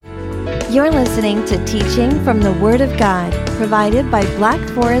You're listening to teaching from the Word of God, provided by Black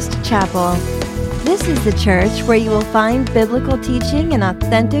Forest Chapel. This is the church where you will find biblical teaching and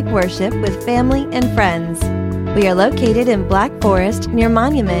authentic worship with family and friends. We are located in Black Forest near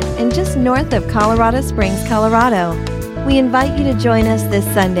Monument and just north of Colorado Springs, Colorado. We invite you to join us this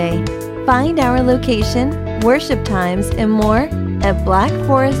Sunday. Find our location, worship times, and more at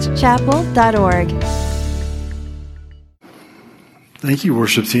blackforestchapel.org. Thank you,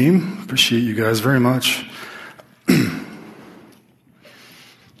 worship team. Appreciate you guys very much. Can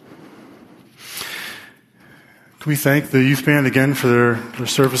we thank the youth band again for their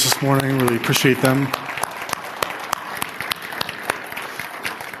service this morning? Really appreciate them.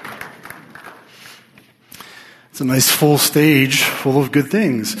 It's a nice full stage full of good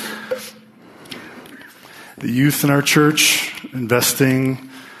things. The youth in our church investing,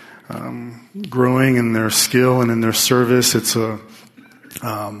 growing in their skill and in their service. It's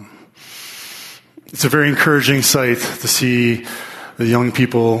a very encouraging sight to see the young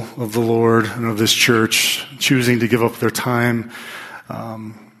people of the Lord and of this church choosing to give up their time, not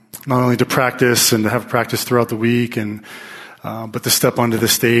only to practice and to have practice throughout the week, but to step onto the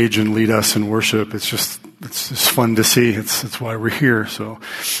stage and lead us in worship. It's just fun to see. It's why we're here. So,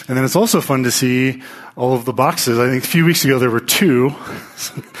 and then it's also fun to see all of the boxes. I think a few weeks ago there were 2.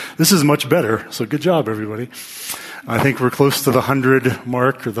 This is much better. So good job, everybody. I think we're close to the 100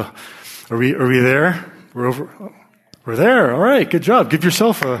 mark. Are we there? We're over. We're there. All right. Good job. Give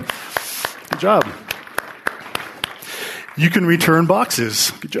yourself a good job. You can return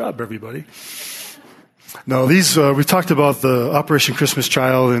boxes. Good job, everybody. No, these, we talked about the Operation Christmas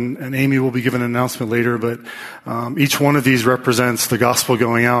Child, and Amy will be giving an announcement later, but each one of these represents the gospel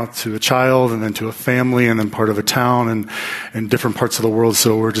going out to a child and then to a family and then part of a town and different parts of the world.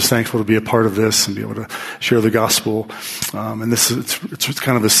 So we're just thankful to be a part of this and be able to share the gospel. And this is, it's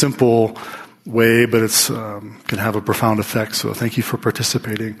kind of a simple way, but it's can have a profound effect. So thank you for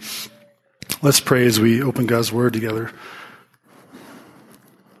participating. Let's pray as we open God's Word together.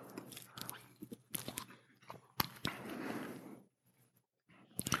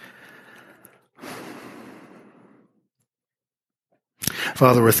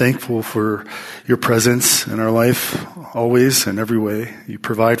 Father, we're thankful for your presence in our life, always and every way. You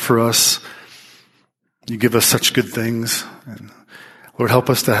provide for us. You give us such good things. And Lord, help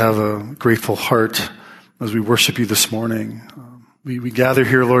us to have a grateful heart as we worship you this morning. We gather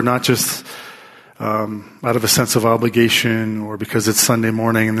here, Lord, not just out of a sense of obligation or because it's Sunday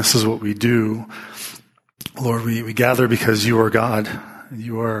morning and this is what we do. Lord, we gather because you are God.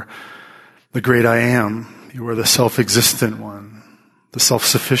 You are the great I am. You are the self-existent one. The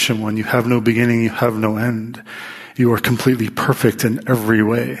self-sufficient one. You have no beginning, you have no end. You are completely perfect in every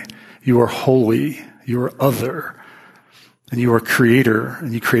way. You are holy, you are other, and you are creator,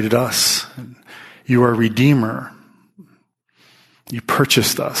 and you created us. And you are redeemer. You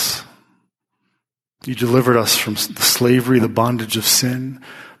purchased us. You delivered us from the slavery, the bondage of sin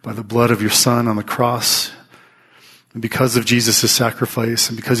by the blood of your Son on the cross. And because of Jesus' sacrifice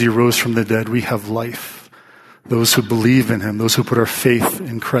and because he rose from the dead, we have life. Those who believe in him, those who put our faith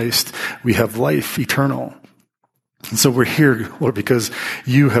in Christ, we have life eternal. And so we're here, Lord, because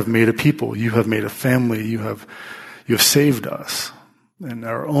you have made a people, you have made a family, you have saved us. And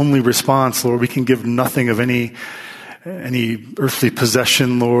our only response, Lord, we can give nothing of any earthly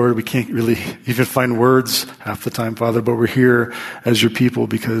possession, Lord. We can't really even find words half the time, Father, but we're here as your people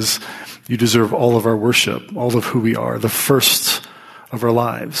because you deserve all of our worship, all of who we are, the first of our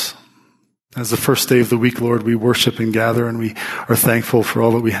lives. As the first day of the week, Lord, we worship and gather, and we are thankful for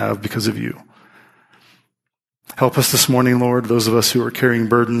all that we have because of you. Help us this morning, Lord, those of us who are carrying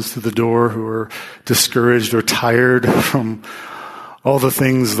burdens through the door, who are discouraged or tired from all the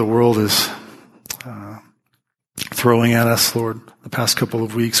things the world is throwing at us, Lord. The past couple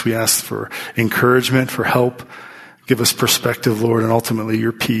of weeks, we asked for encouragement, for help. Give us perspective, Lord, and ultimately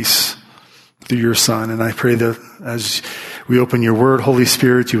your peace through your Son. And I pray that as we open your word, Holy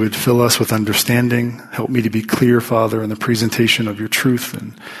Spirit, you would fill us with understanding. Help me to be clear, Father, in the presentation of your truth.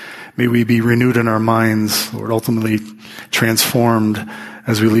 And may we be renewed in our minds, Lord, ultimately transformed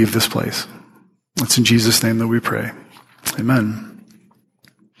as we leave this place. It's in Jesus' name that we pray. Amen.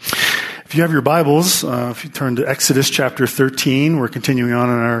 If you have your Bibles, if you turn to Exodus chapter 13, we're continuing on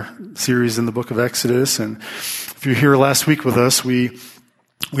in our series in the book of Exodus. And if you're here last week with us, we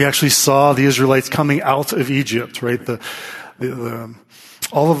actually saw the Israelites coming out of Egypt, right?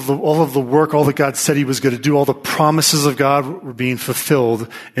 All of the work, all that God said he was going to do, all the promises of God were being fulfilled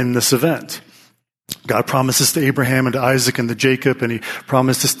in this event. God promised this to Abraham and to Isaac and to Jacob, and he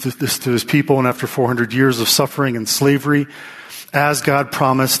promised this to his people. And after 400 years of suffering and slavery, as God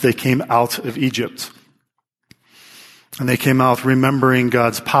promised, they came out of Egypt. And they came out remembering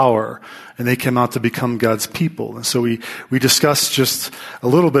God's power, and they came out to become God's people. And so we discussed just a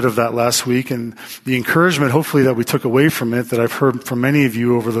little bit of that last week, and the encouragement, hopefully, that we took away from it, that I've heard from many of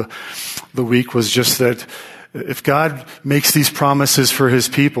you over the week, was just that if God makes these promises for his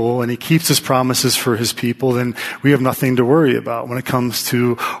people, and he keeps his promises for his people, then we have nothing to worry about when it comes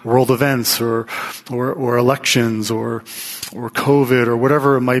to world events or elections or COVID or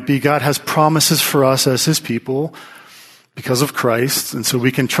whatever it might be. God has promises for us as his people because of Christ, and so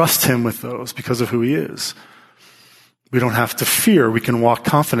we can trust him with those because of who he is. We don't have to fear. We can walk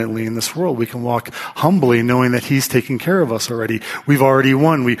confidently in this world. We can walk humbly knowing that he's taking care of us already. We've already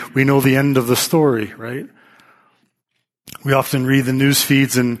won. We know the end of the story, right? We often read the news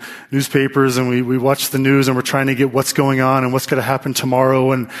feeds and newspapers, and we watch the news, and we're trying to get what's going on and what's going to happen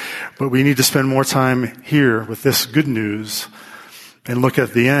tomorrow. But we need to spend more time here with this good news and look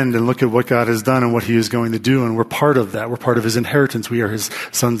at the end and look at what God has done and what he is going to do. And we're part of that. We're part of his inheritance. We are his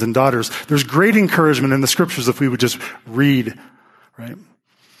sons and daughters. There's great encouragement in the scriptures if we would just read, right?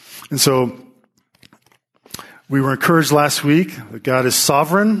 And so we were encouraged last week that God is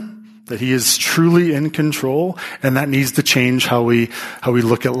sovereign, that he is truly in control, and that needs to change how we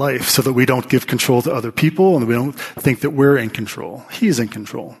look at life so that we don't give control to other people and we don't think that we're in control. He is in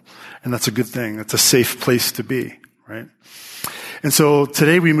control. And that's a good thing. That's a safe place to be, right? And so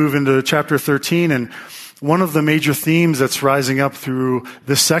today we move into chapter 13, and one of the major themes that's rising up through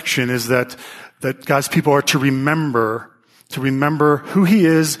this section is that God's people are to remember who he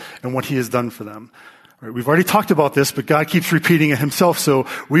is and what he has done for them. Right? We've already talked about this, but God keeps repeating it himself, so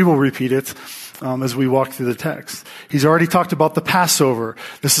we will repeat it as we walk through the text. He's already talked about the Passover.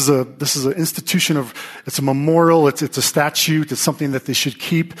 This is an institution it's a memorial, it's a statute, it's something that they should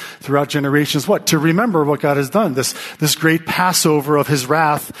keep throughout generations. What? To remember what God has done. This great Passover of his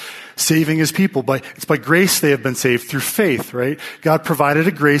wrath, saving his people. It's by grace they have been saved through faith, right? God provided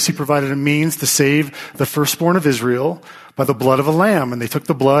a grace, he provided a means to save the firstborn of Israel by the blood of a lamb. And they took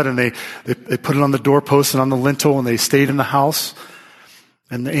the blood and they put it on the doorpost and on the lintel, and they stayed in the house.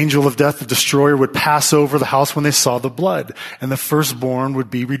 And the angel of death, the destroyer, would pass over the house when they saw the blood. And the firstborn would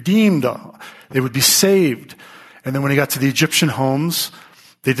be redeemed. They would be saved. And then when he got to the Egyptian homes,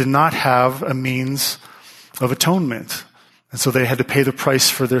 they did not have a means of atonement. And so they had to pay the price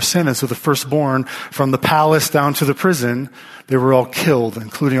for their sin. And so the firstborn, from the palace down to the prison, they were all killed,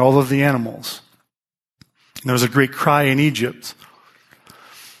 including all of the animals. And there was a great cry in Egypt.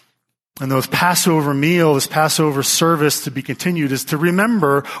 And this Passover meal, this Passover service to be continued, is to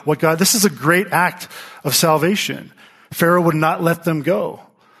remember what God, this is a great act of salvation. Pharaoh would not let them go.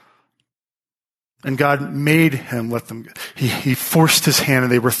 And God made him let them go. He forced his hand,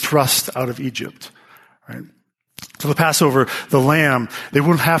 and they were thrust out of Egypt. Right? So the Passover, the lamb, they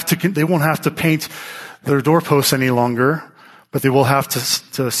won't have to paint their doorposts any longer, but they will have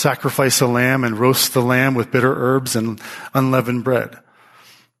to sacrifice a lamb and roast the lamb with bitter herbs and unleavened bread.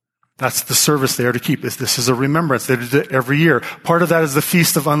 That's the service they are to keep. This is a remembrance. They do it every year. Part of that is the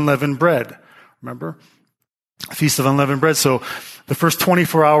Feast of Unleavened Bread. Remember? Feast of Unleavened Bread. So the first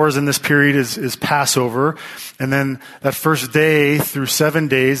 24 hours in this period is Passover. And then that first day through 7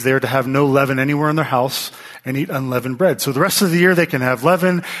 days, they are to have no leaven anywhere in their house and eat unleavened bread. So the rest of the year, they can have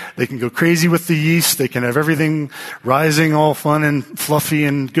leaven. They can go crazy with the yeast. They can have everything rising, all fun and fluffy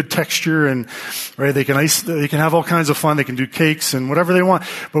and good texture. And right, they can have all kinds of fun. They can do cakes and whatever they want.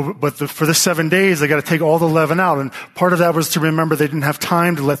 But for the 7 days, they got to take all the leaven out. And part of that was to remember they didn't have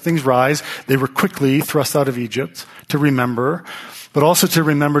time to let things rise. They were quickly thrust out of Egypt to remember, but also to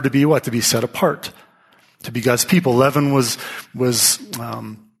remember to be what? To be set apart, to be God's people. Leaven was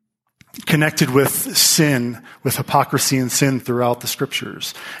connected with sin, with hypocrisy and sin throughout the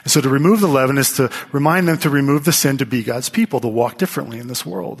scriptures. And so to remove the leaven is to remind them to remove the sin, to be God's people, to walk differently in this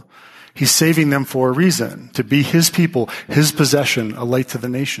world. He's saving them for a reason, to be his people, his possession, a light to the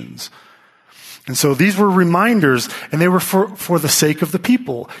nations. And so these were reminders, and they were for the sake of the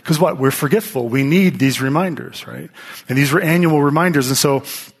people. Because what? We're forgetful. We need these reminders, right? And these were annual reminders. And so,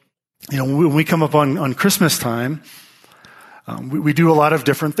 when we come up on Christmas time, we do a lot of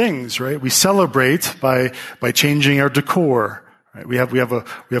different things, right? We celebrate by changing our decor. Right? We have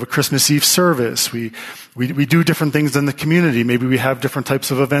a Christmas Eve service. We do different things in the community. Maybe we have different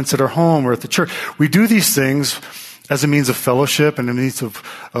types of events at our home or at the church. We do these things as a means of fellowship and a means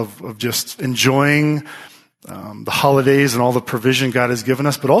of just enjoying the holidays and all the provision God has given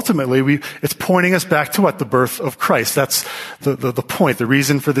us. But ultimately, it's pointing us back to what? The birth of Christ. That's the point, the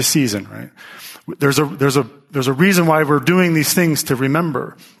reason for the season, right? There's a reason why we're doing these things, to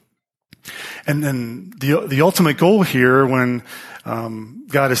remember. And then the ultimate goal here when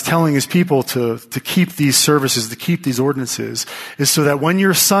God is telling his people to keep these services, to keep these ordinances, is so that when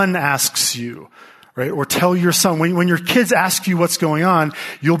your son asks you, right, or tell your son, when your kids ask you what's going on,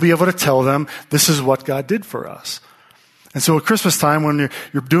 you'll be able to tell them, this is what God did for us. And so at Christmas time, when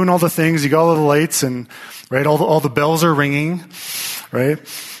you're doing all the things, you got all the lights and, right, all the bells are ringing, right?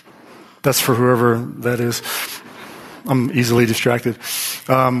 That's for whoever that is. I'm easily distracted.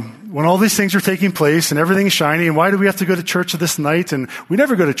 When all these things are taking place and everything's shiny, and why do we have to go to church this night? And we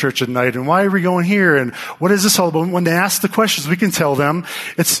never go to church at night. And why are we going here? And what is this all about? When they ask the questions, we can tell them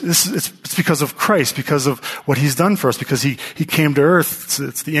it's because of Christ, because of what he's done for us, because he came to earth.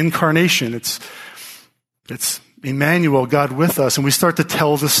 It's the incarnation. It's Emmanuel, God with us. And we start to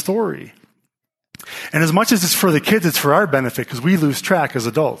tell the story. And as much as it's for the kids, it's for our benefit because we lose track as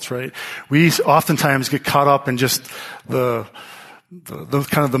adults, right? We oftentimes get caught up in just the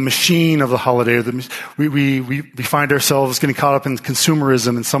kind of the machine of the holiday. We find ourselves getting caught up in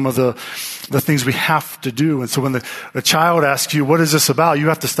consumerism and some of the things we have to do. And so when the child asks you, what is this about? You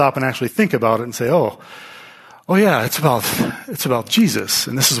have to stop and actually think about it and say, oh yeah, it's about Jesus.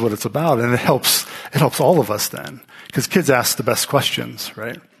 And this is what it's about. And it helps all of us then because kids ask the best questions,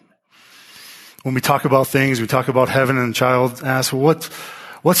 right? When we talk about things, we talk about heaven, and the child asks, well,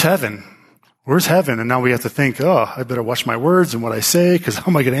 what's heaven? Where's heaven? And now we have to think, I better watch my words and what I say, because how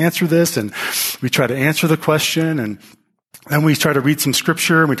am I going to answer this? And we try to answer the question, and then we try to read some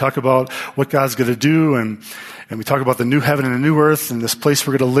scripture, and we talk about what God's going to do, and we talk about the new heaven and the new earth and this place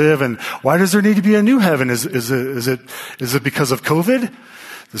we're going to live, and why does there need to be a new heaven? Is it because of COVID?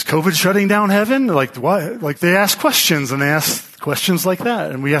 Is COVID shutting down heaven? Like, why? Like, they ask questions, and they ask questions like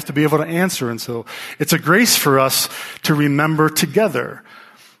that, and we have to be able to answer. And so it's a grace for us to remember together.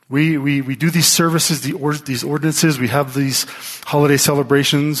 We do these services, these ordinances, we have these holiday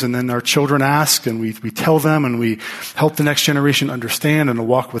celebrations, and then our children ask, and we tell them, and we help the next generation understand and to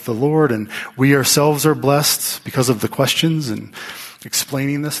walk with the Lord, and we ourselves are blessed because of the questions and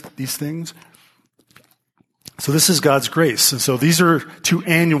explaining these things. So this is God's grace. And so these are 2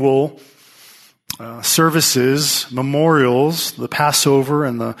 annual services, memorials, the Passover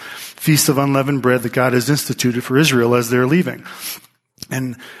and the Feast of Unleavened Bread that God has instituted for Israel as they're leaving.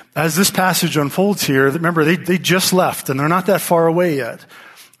 And as this passage unfolds here, remember, they just left, and they're not that far away yet.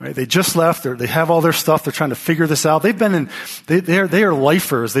 Right? They just left. They have all their stuff. They're trying to figure this out. They are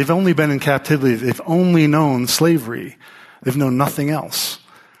lifers. They've only been in captivity. They've only known slavery. They've known nothing else.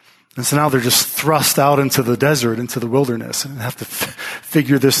 And so now they're just thrust out into the desert, into the wilderness, and have to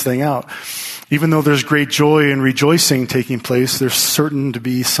figure this thing out. Even though there's great joy and rejoicing taking place, there's certain to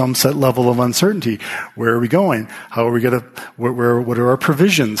be some set level of uncertainty. Where are we going? How are we going to, what are our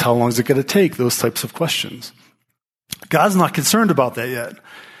provisions? How long is it going to take? Those types of questions. God's not concerned about that yet.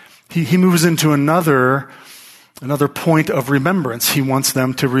 He moves into another point of remembrance. He wants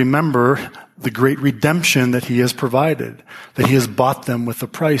them to remember the great redemption that he has provided, that he has bought them with a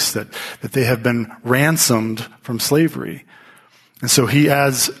price, that they have been ransomed from slavery. And so he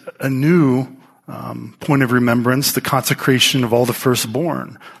adds a new point of remembrance, the consecration of all the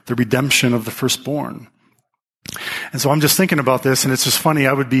firstborn, the redemption of the firstborn. And so I'm just thinking about this, and it's just funny.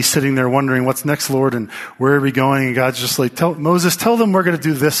 I would be sitting there wondering, what's next, Lord, and where are we going? And God's just like, Moses, tell them we're going to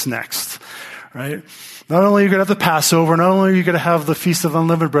do this next, right? Not only are you going to have the Passover, not only are you going to have the Feast of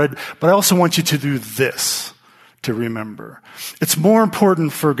Unleavened Bread, but I also want you to do this to remember. It's more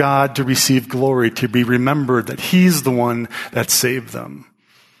important for God to receive glory, to be remembered that he's the one that saved them.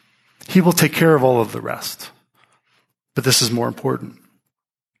 He will take care of all of the rest. But this is more important.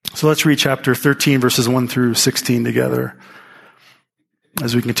 So let's read chapter 13, verses 1 through 16 together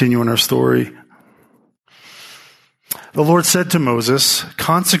as we continue in our story. The Lord said to Moses,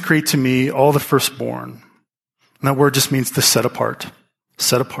 consecrate to me all the firstborn. And that word just means to set apart.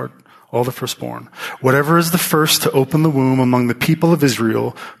 Set apart all the firstborn. Whatever is the first to open the womb among the people of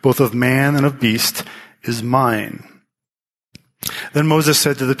Israel, both of man and of beast, is mine. Then Moses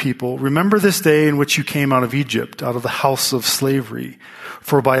said to the people, remember this day in which you came out of Egypt, out of the house of slavery.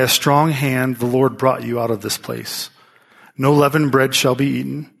 For by a strong hand the Lord brought you out of this place. No leavened bread shall be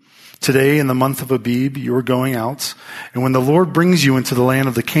eaten. Today, in the month of Abib, you are going out. And when the Lord brings you into the land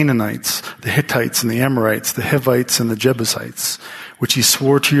of the Canaanites, the Hittites and the Amorites, the Hivites and the Jebusites, which he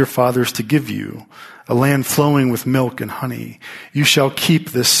swore to your fathers to give you, a land flowing with milk and honey, you shall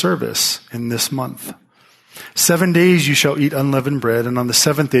keep this service in this month. 7 days you shall eat unleavened bread, and on the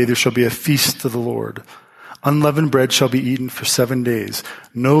 7th day there shall be a feast to the Lord. Unleavened bread shall be eaten for 7 days.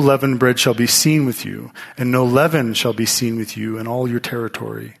 No leavened bread shall be seen with you, and no leaven shall be seen with you in all your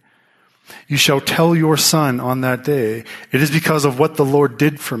territory. You shall tell your son on that day, it is because of what the Lord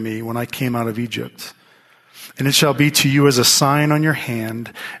did for me when I came out of Egypt. And it shall be to you as a sign on your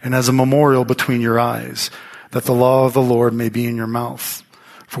hand and as a memorial between your eyes, that the law of the Lord may be in your mouth.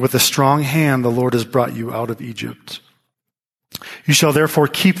 For with a strong hand the Lord has brought you out of Egypt. You shall therefore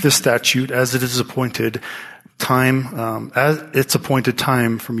keep this statute as it is appointed as its appointed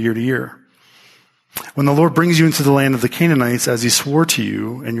time from year to year. When the Lord brings you into the land of the Canaanites, as he swore to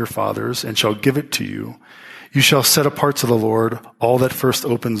you and your fathers, and shall give it to you, you shall set apart to the Lord all that first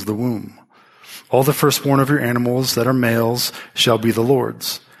opens the womb. All the firstborn of your animals that are males shall be the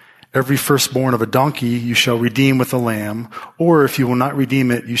Lord's. Every firstborn of a donkey you shall redeem with a lamb, or if you will not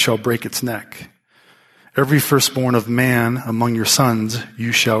redeem it, you shall break its neck. Every firstborn of man among your sons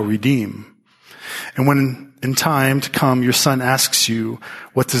you shall redeem. And when in time to come your son asks you,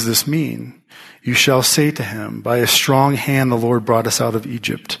 what does this mean? You shall say to him, by a strong hand the Lord brought us out of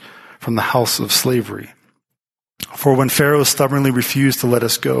Egypt, from the house of slavery. For when Pharaoh stubbornly refused to let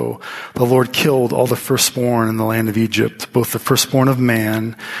us go, the Lord killed all the firstborn in the land of Egypt, both the firstborn of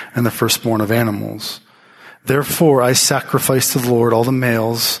man and the firstborn of animals. Therefore I sacrifice to the Lord all the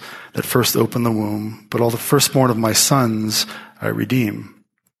males that first open the womb, but all the firstborn of my sons I redeem.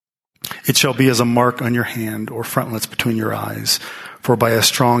 It shall be as a mark on your hand or frontlets between your eyes, for by a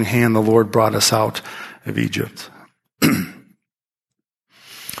strong hand the Lord brought us out of Egypt.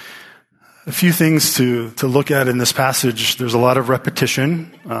 A few things to look at in this passage. There's a lot of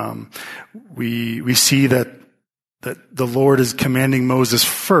repetition. We see that the Lord is commanding Moses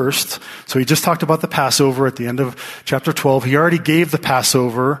first. So he just talked about the Passover at the end of chapter 12. He already gave the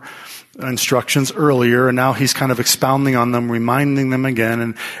Passover instructions earlier, and now he's kind of expounding on them, reminding them again.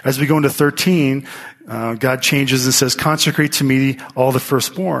 And as we go into 13, God changes and says, consecrate to me all the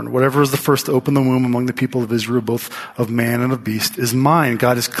firstborn. Whatever is the first to open the womb among the people of Israel, both of man and of beast, is mine.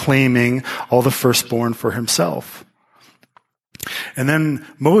 God is claiming all the firstborn for himself. And then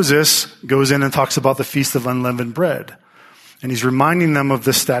Moses goes in and talks about the Feast of Unleavened Bread. And he's reminding them of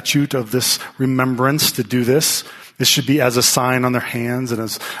this statute, of this remembrance to do this. This should be as a sign on their hands and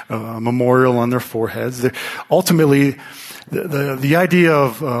as a memorial on their foreheads. Ultimately, the idea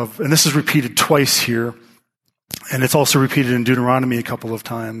of, and this is repeated twice here, and it's also repeated in Deuteronomy a couple of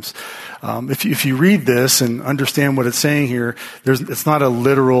times. If you read this and understand what it's saying here, it's not a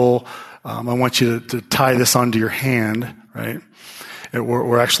literal, I want you to tie this onto your hand, right?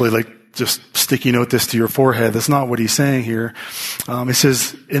 Or actually like just sticky note this to your forehead. That's not what he's saying here. It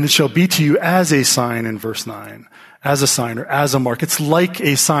says, and it shall be to you as a sign in verse 9. As a sign or as a mark. It's like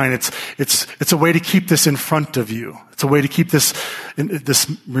a sign. It's a way to keep this in front of you. It's a way to keep this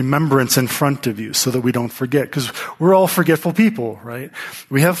remembrance in front of you so that we don't forget. Because we're all forgetful people, right?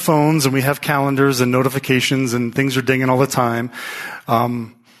 We have phones and we have calendars and notifications and things are dinging all the time.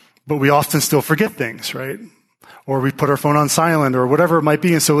 But we often still forget things, right? Or we put our phone on silent or whatever it might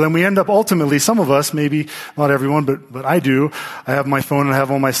be. And so then we end up ultimately, some of us, maybe not everyone, but I do. I have my phone and I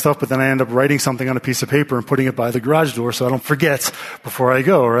have all my stuff, but then I end up writing something on a piece of paper and putting it by the garage door so I don't forget before I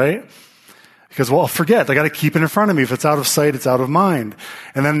go, right? Because, well, I'll forget. I got to keep it in front of me. If it's out of sight, it's out of mind.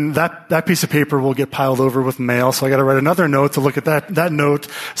 And then that piece of paper will get piled over with mail. So I got to write another note to look at that note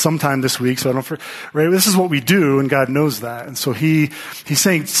sometime this week. So I don't forget. Right? This is what we do, and God knows that. And so he's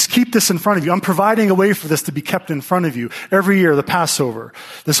saying, keep this in front of you. I'm providing a way for this to be kept in front of you. Every year, the Passover,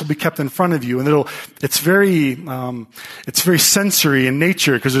 this will be kept in front of you. And it's very sensory in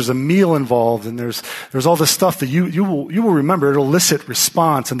nature because there's a meal involved and there's all this stuff that you will remember. It'll elicit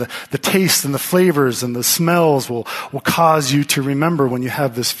response, and the taste and the flavors and the smells will cause you to remember when you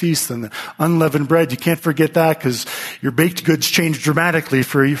have this feast. And the unleavened bread, you can't forget that because your baked goods change dramatically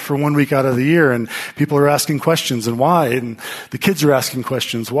for 1 week out of the year, and people are asking questions and why, and the kids are asking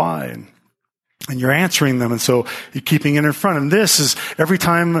questions why, and you're answering them, and so you're keeping it in front. And this is every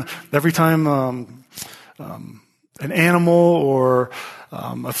time an animal or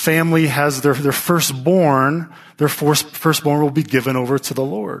a family has their firstborn, their firstborn will be given over to the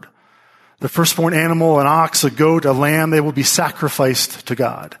Lord. The firstborn animal, an ox, a goat, a lamb, they will be sacrificed to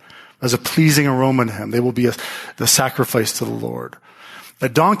God as a pleasing aroma to him. They will be the sacrifice to the Lord. A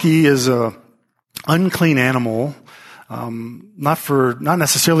donkey is a unclean animal, not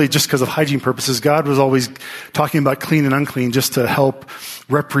necessarily just because of hygiene purposes. God was always talking about clean and unclean just to help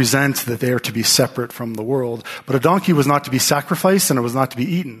represent that they are to be separate from the world. But a donkey was not to be sacrificed and it was not to be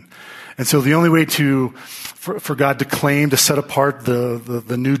eaten. And so the only way for God to claim, to set apart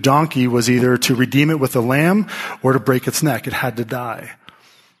the new donkey was either to redeem it with a lamb or to break its neck. It had to die.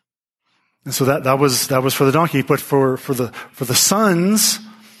 And so that was for the donkey. But for the sons,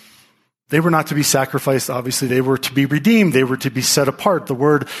 They were not to be sacrificed, obviously. They were to be redeemed. They were to be set apart. The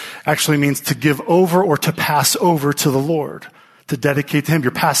word actually means to give over or to pass over to the Lord, to dedicate to Him.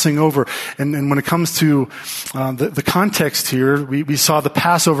 You're passing over. And when it comes to the context here, we saw the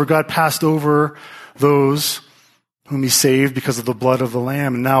Passover. God passed over those whom He saved because of the blood of the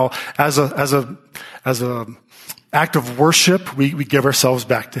Lamb. And now, as a act of worship, we give ourselves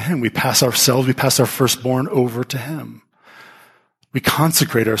back to Him. We pass our firstborn over to Him. We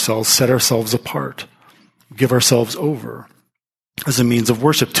consecrate ourselves, set ourselves apart, give ourselves over as a means of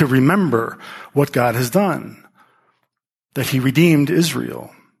worship to remember what God has done, that He redeemed Israel.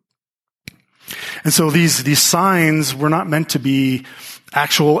 And so these signs were not meant to be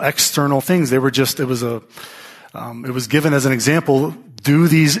actual external things. They were just, it was given as an example. Do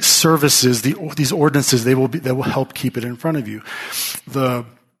these services, these ordinances, they will help keep it in front of you. The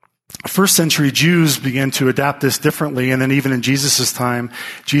first century Jews began to adapt this differently, and then even in Jesus' time,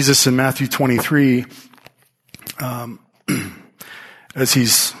 Jesus in Matthew 23, as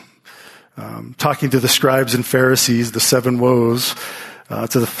He's talking to the scribes and Pharisees, the 7 woes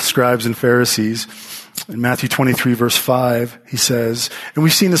to the scribes and Pharisees, in Matthew 23, verse 5, He says, and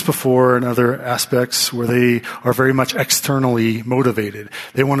we've seen this before in other aspects where they are very much externally motivated.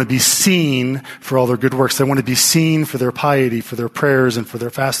 They want to be seen for all their good works. They want to be seen for their piety, for their prayers, and for their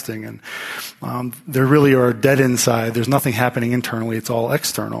fasting. And they really are dead inside. There's nothing happening internally. It's all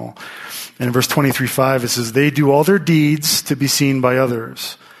external. And in verse 23:5, it says, they do all their deeds to be seen by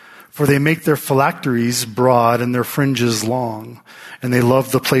others. For they make their phylacteries broad and their fringes long, and they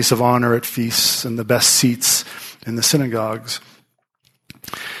love the place of honor at feasts and the best seats in the synagogues.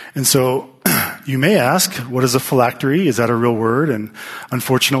 And so you may ask, what is a phylactery? Is that a real word? And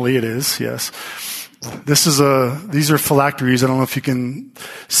unfortunately it is, yes. These are phylacteries. I don't know if you can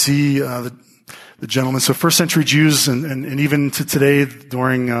see the gentleman. So first century Jews and even to today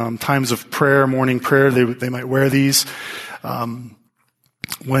during times of prayer, morning prayer, they might wear these.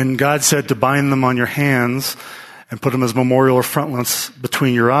 When God said to bind them on your hands and put them as memorial or frontlets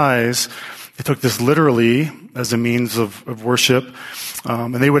between your eyes, they took this literally as a means of worship.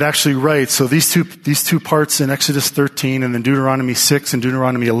 And they would actually write, so these two parts in Exodus 13 and then Deuteronomy 6 and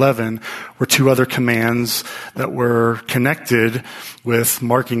Deuteronomy 11 were 2 other commands that were connected with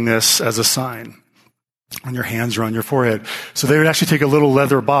marking this as a sign on your hands or on your forehead. So they would actually take a little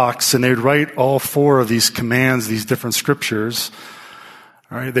leather box and they would write all 4 of these commands, these different scriptures.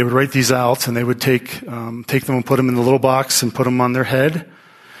 All right, they would write these out, and they would take them and put them in the little box and put them on their head.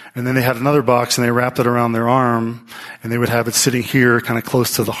 And then they had another box, and they wrapped it around their arm, and they would have it sitting here, kind of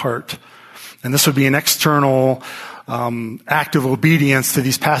close to the heart. And this would be an external act of obedience to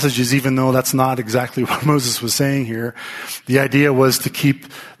these passages, even though that's not exactly what Moses was saying here. The idea was to keep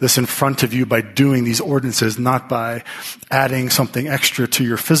this in front of you by doing these ordinances, not by adding something extra to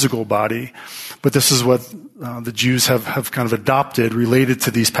your physical body. But this is what the Jews have kind of adopted related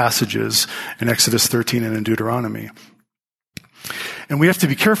to these passages in Exodus 13 and in Deuteronomy. And we have to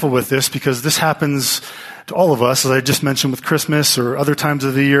be careful with this because this happens to all of us, as I just mentioned with Christmas or other times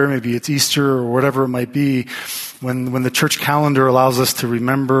of the year, maybe it's Easter or whatever it might be, when the church calendar allows us to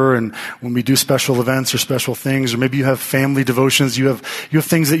remember and when we do special events or special things, or maybe you have family devotions, you have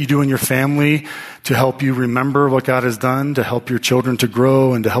things that you do in your family to help you remember what God has done, to help your children to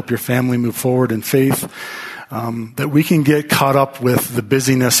grow and to help your family move forward in faith, that we can get caught up with the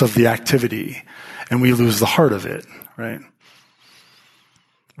busyness of the activity and we lose the heart of it, right?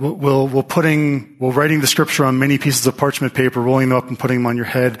 We're writing the scripture on many pieces of parchment paper, rolling them up and putting them on your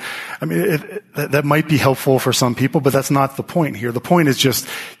head. I mean, that might be helpful for some people, but that's not the point here. The point is just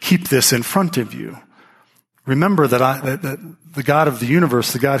keep this in front of you. Remember that the God of the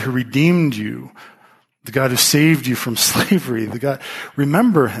universe, the God who redeemed you, the God who saved you from slavery,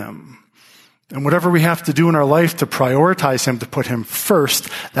 remember Him. And whatever we have to do in our life to prioritize Him, to put Him first,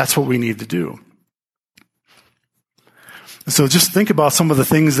 that's what we need to do. So just think about some of the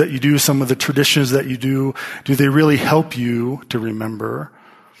things that you do, some of the traditions that you do. Do they really help you to remember?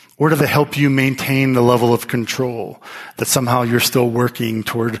 Or do they help you maintain the level of control that somehow you're still working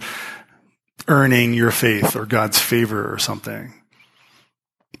toward earning your faith or God's favor or something?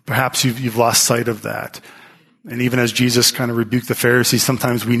 Perhaps you've lost sight of that. And even as Jesus kind of rebuked the Pharisees,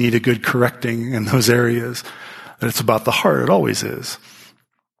 sometimes we need a good correcting in those areas. That it's about the heart. It always is.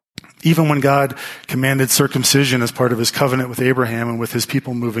 Even when God commanded circumcision as part of His covenant with Abraham and with His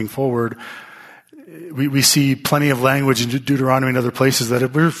people moving forward, we see plenty of language in Deuteronomy and other places that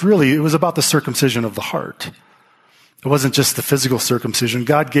it was about the circumcision of the heart. It wasn't just the physical circumcision.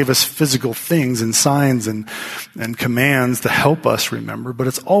 God gave us physical things and signs and commands to help us remember, but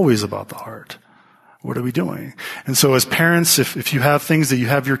it's always about the heart. What are we doing? And so as parents, if you have things that you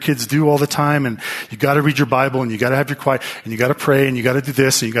have your kids do all the time, and you got to read your Bible, and you got to have your quiet, and you got to pray, and you got to do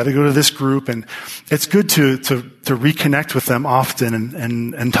this, and you got to go to this group, and it's good to reconnect with them often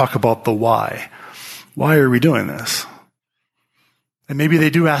and talk about the why. Why are we doing this? And maybe they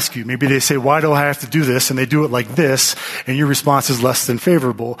do ask you, maybe they say, why do I have to do this? And they do it like this, and your response is less than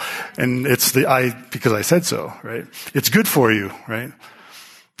favorable. And it's because I said so, right? It's good for you, right?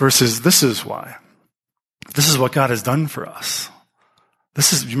 Versus, this is why. This is what God has done for us.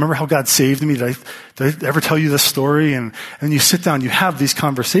 You remember how God saved me? Did I ever tell you this story? And you sit down, you have these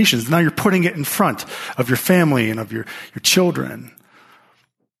conversations. Now you're putting it in front of your family and of your children.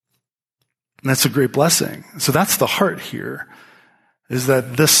 And that's a great blessing. So that's the heart here, is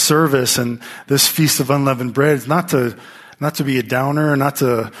that this service and this Feast of Unleavened Bread is not to be a downer, not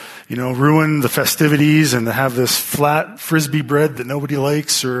to, ruin the festivities and to have this flat Frisbee bread that nobody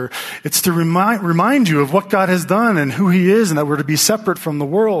likes, or it's to remind you of what God has done and who He is, and that we're to be separate from the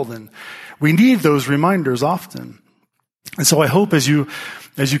world. And we need those reminders often. And so I hope as you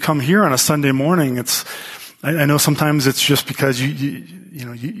come here on a Sunday morning, I know sometimes it's just because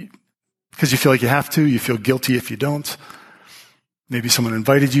because you feel like you have to, you feel guilty if you don't. Maybe someone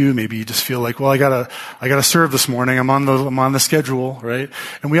invited you. Maybe you just feel like, well, I gotta serve this morning. I'm on the schedule, right?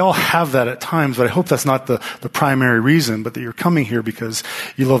 And we all have that at times, but I hope that's not the primary reason, but that you're coming here because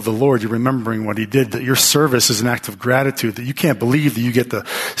you love the Lord. You're remembering what He did, that your service is an act of gratitude, that you can't believe that you get to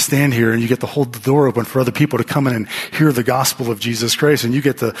stand here and you get to hold the door open for other people to come in and hear the gospel of Jesus Christ, and you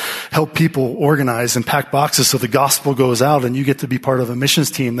get to help people organize and pack boxes so the gospel goes out, and you get to be part of a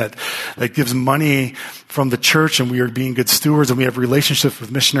missions team that gives money from the church, and we are being good stewards, and we have relationships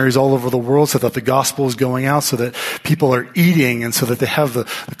with missionaries all over the world so that the gospel is going out, so that people are eating, and so that they have the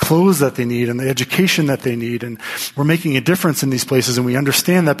clothes that they need and the education that they need. And we're making a difference in these places, and we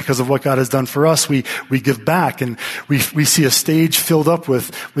understand that because of what God has done for us. We give back, and we see a stage filled up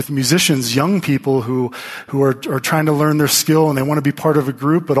with musicians, young people who are trying to learn their skill, and they want to be part of a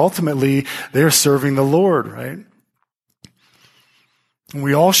group, but ultimately they're serving the Lord, right? And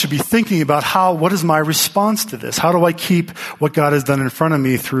we all should be thinking about what is my response to this? How do I keep what God has done in front of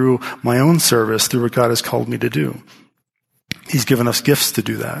me through my own service, through what God has called me to do? He's given us gifts to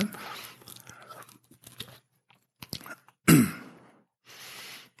do that. And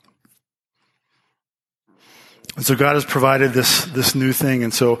so God has provided this new thing.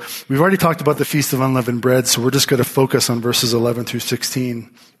 And so we've already talked about the Feast of Unleavened Bread, so we're just going to focus on verses 11 through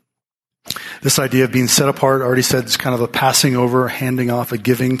 16. This idea of being set apart, already said, is kind of a passing over, handing off, a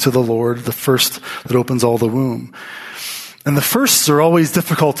giving to the Lord, the first that opens all the womb. And the firsts are always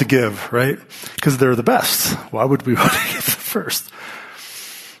difficult to give, right? Because they're the best. Why would we want to give the first?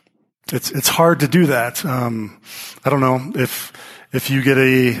 It's hard to do that. I don't know if you get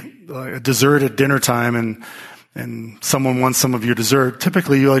a dessert at dinner time and someone wants some of your dessert,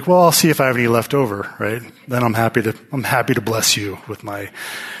 typically you're like, well, I'll see if I have any left over, right? Then I'm happy to bless you with my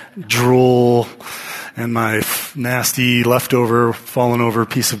drool and my nasty leftover, fallen over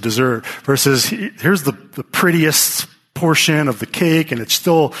piece of dessert, versus here's the prettiest portion of the cake, and it's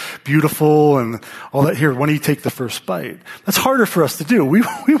still beautiful and all that. Here, why don't you take the first bite? That's harder for us to do. We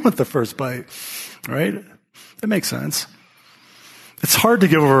want the first bite, right? That makes sense. It's hard to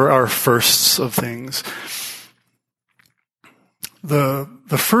give over our firsts of things. The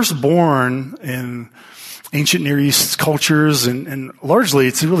firstborn in ancient Near East cultures, and largely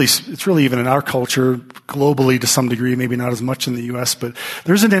it's really even in our culture globally to some degree, maybe not as much in the U.S., but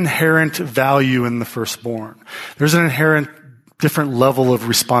there's an inherent value in the firstborn. There's an inherent different level of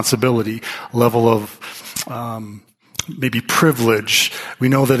responsibility, level of maybe privilege. We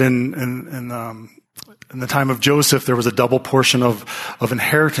know that in the time of Joseph, there was a double portion of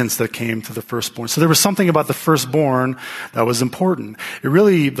inheritance that came to the firstborn. So there was something about the firstborn that was important.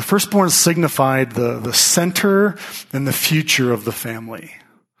 The firstborn signified the center and the future of the family.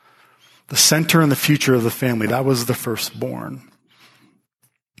 The center and the future of the family. That was the firstborn.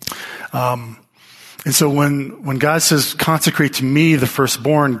 And so when God says, consecrate to me the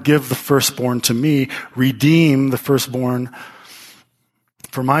firstborn, give the firstborn to me, redeem the firstborn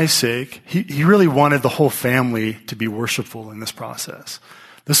for my sake, he really wanted the whole family to be worshipful in this process.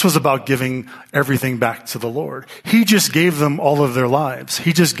 This was about giving everything back to the Lord. He just gave them all of their lives.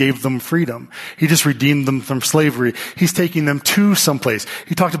 He just gave them freedom. He just redeemed them from slavery. He's taking them to someplace.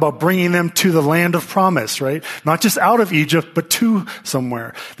 He talked about bringing them to the land of promise, right? Not just out of Egypt, but to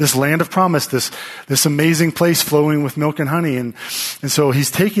somewhere. This land of promise, this amazing place flowing with milk and honey. And so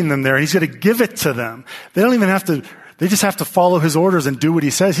he's taking them there, and he's going to give it to them. They don't even have to. They just have to follow his orders and do what he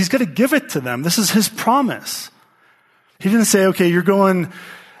says. He's going to give it to them. This is his promise. He didn't say, okay, you're going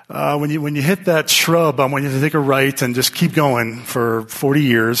when you hit that shrub, I want you to take a right and just keep going for 40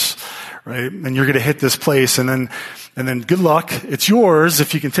 years, right? And you're going to hit this place, and then good luck. It's yours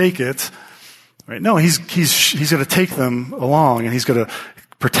if you can take it, right? No, he's going to take them along, and he's going to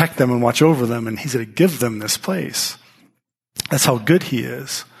protect them and watch over them, and he's going to give them this place. That's how good he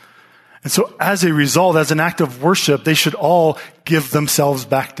is. And so as a result, as an act of worship, they should all give themselves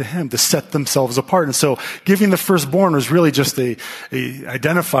back to him, to set themselves apart. And so giving the firstborn was really just a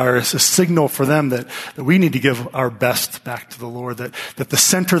identifier, a signal for them that we need to give our best back to the Lord, that the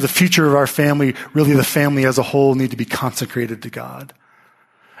center, the future of our family, really the family as a whole, need to be consecrated to God.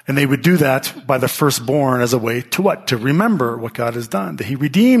 And they would do that by the firstborn as a way to what? To remember what God has done. That he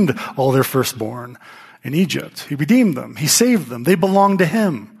redeemed all their firstborn in Egypt. He redeemed them. He saved them. They belong to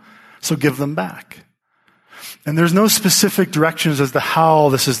him. So give them back. And there's no specific directions as to how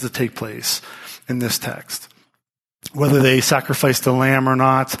this is to take place in this text. Whether they sacrificed a lamb or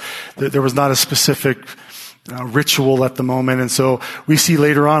not, there was not a specific ritual at the moment. And so we see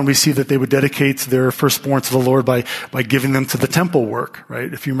later on, we see that they would dedicate their firstborn to the Lord by giving them to the temple work,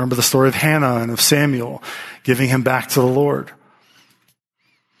 right? If you remember the story of Hannah and of Samuel, giving him back to the Lord.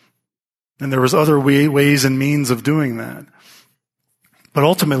 And there was other ways and means of doing that. But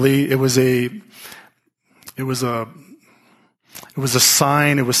ultimately, it was a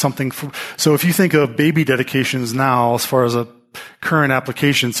sign. It was something. So if you think of baby dedications now, as far as a current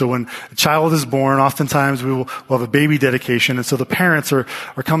application, so when a child is born, oftentimes we'll have a baby dedication, and so the parents are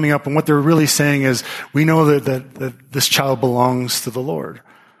coming up, and what they're really saying is, we know that this child belongs to the Lord.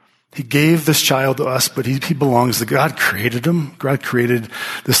 He gave this child to us, but he belongs to God. Created him. God created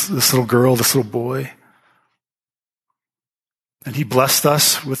this little girl, this little boy. And he blessed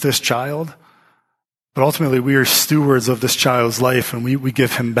us with this child. But ultimately, we are stewards of this child's life, and we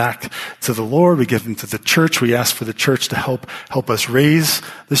give him back to the Lord. We give him to the church. We ask for the church to help us raise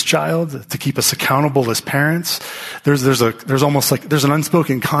this child, to keep us accountable as parents. There's an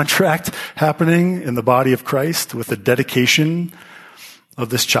unspoken contract happening in the body of Christ with the dedication of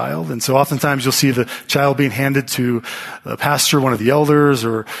this child. And so oftentimes you'll see the child being handed to a pastor, one of the elders,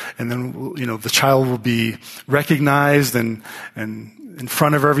 and then, the child will be recognized and in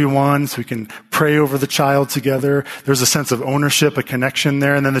front of everyone, so we can pray over the child together. There's a sense of ownership, a connection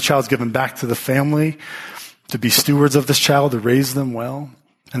there, and then the child's given back to the family to be stewards of this child, to raise them well,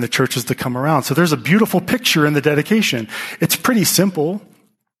 and the church is to come around. So there's a beautiful picture in the dedication. It's pretty simple,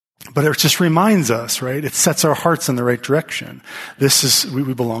 but it just reminds us, right? It sets our hearts in the right direction.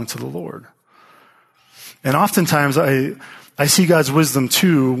 We belong to the Lord. And oftentimes I see God's wisdom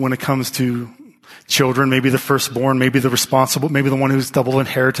too when it comes to children, maybe the firstborn, maybe the responsible, maybe the one who's double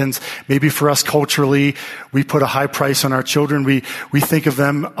inheritance. Maybe for us culturally, we put a high price on our children. We think of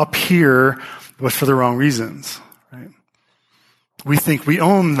them up here, but for the wrong reasons, right? We think we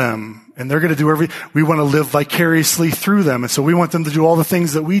own them, and they're going to do we want to live vicariously through them. And so we want them to do all the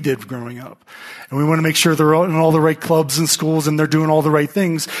things that we did growing up. And we want to make sure they're in all the right clubs and schools and they're doing all the right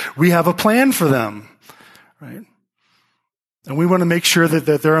things. We have a plan for them, right? And we want to make sure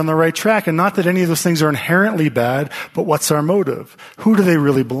that they're on the right track. And not that any of those things are inherently bad, but what's our motive? Who do they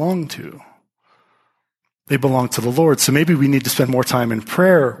really belong to? They belong to the Lord. So maybe we need to spend more time in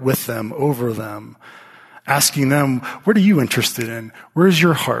prayer with them, over them, asking them, what are you interested in? Where's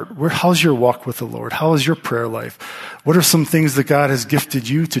your heart? How's your walk with the Lord? How is your prayer life? What are some things that God has gifted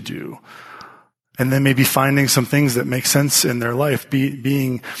you to do? And then maybe finding some things that make sense in their life,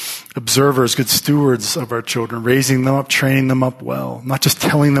 being observers, good stewards of our children, raising them up, training them up well, not just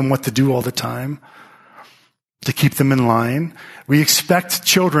telling them what to do all the time, to keep them in line. We expect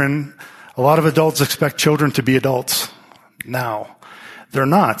children, a lot of adults expect children to be adults now. They're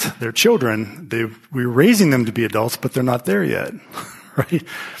not. They're children. We're raising them to be adults, but they're not there yet, right?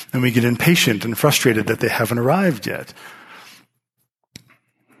 And we get impatient and frustrated that they haven't arrived yet.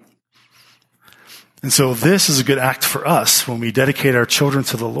 And so this is a good act for us when we dedicate our children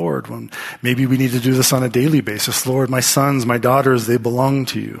to the Lord, when maybe we need to do this on a daily basis. Lord, my sons, my daughters, they belong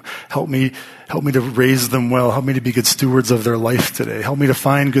to you. Help me to raise them well. Help me to be good stewards of their life today. Help me to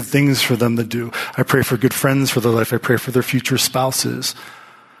find good things for them to do. I pray for good friends for their life. I pray for their future spouses.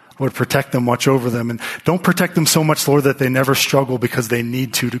 Lord, protect them, watch over them. And don't protect them so much, Lord, that they never struggle because they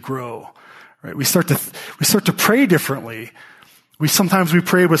need to grow. Right? We start to pray differently. Sometimes we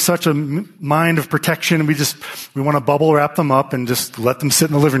pray with such a mind of protection, and we want to bubble wrap them up and just let them sit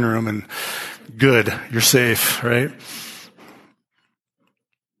in the living room and good, you're safe, right?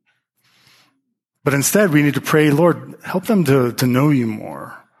 But instead we need to pray, Lord, help them to know you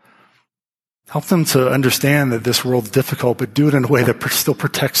more. Help them to understand that this world's difficult, but do it in a way that still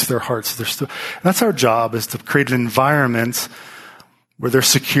protects their hearts. That's our job, is to create an environment where they're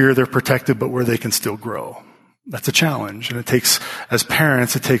secure, they're protected, but where they can still grow. That's a challenge. And it takes, as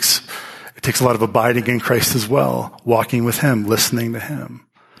parents, it takes a lot of abiding in Christ as well, walking with him, listening to him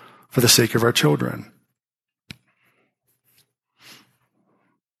for the sake of our children.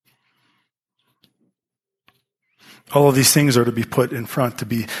 All of these things are to be put in front,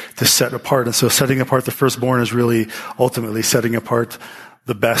 to set apart. And so setting apart the firstborn is really ultimately setting apart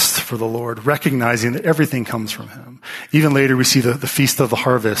the best for the Lord, recognizing that everything comes from him. Even later we see the feast of the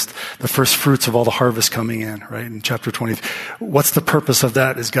harvest, the first fruits of all the harvest coming in, right? In chapter 20. What's the purpose of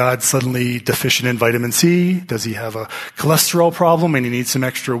that? Is God suddenly deficient in vitamin C? Does he have a cholesterol problem and he needs some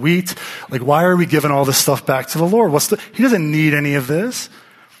extra wheat? Like, why are we giving all this stuff back to the Lord? He doesn't need any of this.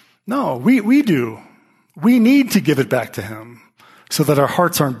 No, we do. We need to give it back to him so that our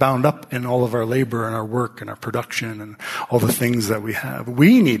hearts aren't bound up in all of our labor and our work and our production and all the things that we have.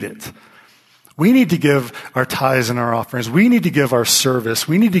 We need it. We need to give our tithes and our offerings. We need to give our service.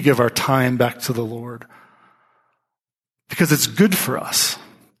 We need to give our time back to the Lord because it's good for us.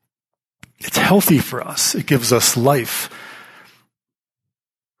 It's healthy for us. It gives us life.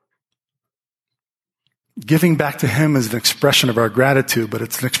 Giving back to him is an expression of our gratitude, but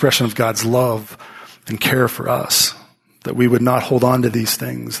it's an expression of God's love and care for us, that we would not hold on to these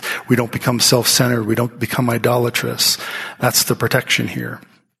things. We don't become self-centered. We don't become idolatrous. That's the protection here.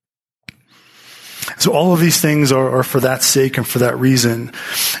 So all of these things are for that sake and for that reason.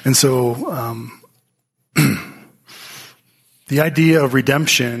 And so the idea of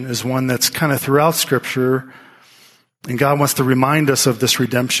redemption is one that's kind of throughout Scripture, and God wants to remind us of this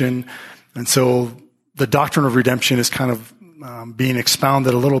redemption. And so the doctrine of redemption is kind of being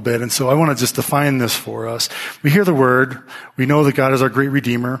expounded a little bit. And so I want to just define this for us. We hear the word. We know that God is our great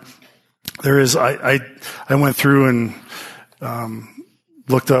Redeemer. There is, I went through and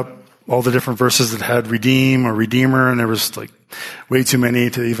looked up all the different verses that had redeem or redeemer, and there was like way too many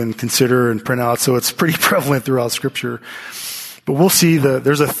to even consider and print out. So it's pretty prevalent throughout Scripture. But we'll see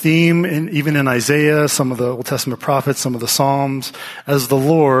there's a theme even in Isaiah, some of the Old Testament prophets, some of the Psalms, as the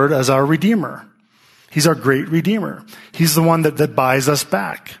Lord, as our Redeemer. He's our great Redeemer. He's the one that buys us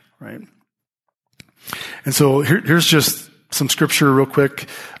back, right? And so here's just some scripture real quick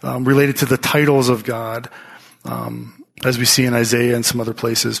related to the titles of God, as we see in Isaiah and some other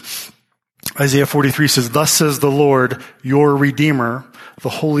places. Isaiah 43 says, "Thus says the Lord, your Redeemer, the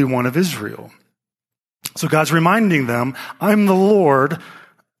Holy One of Israel." So God's reminding them, I'm the Lord,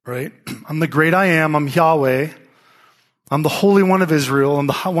 right? I'm the great I am. I'm Yahweh. I'm the Holy One of Israel. I'm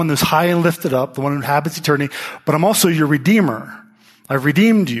the one who's high and lifted up, the one who inhabits eternity, but I'm also your Redeemer. I've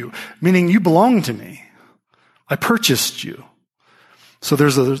redeemed you, meaning you belong to me. I purchased you. So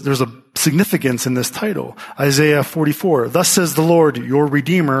there's a significance in this title. Isaiah 44, "Thus says the Lord, your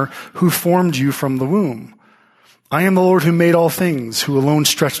Redeemer, who formed you from the womb. I am the Lord who made all things, who alone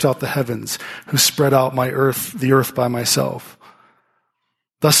stretched out the heavens, who spread out the earth by myself.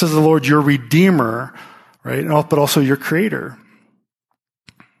 Thus says the Lord, your Redeemer," right? But also your Creator.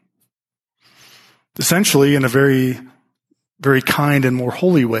 Essentially, in a very, very kind and more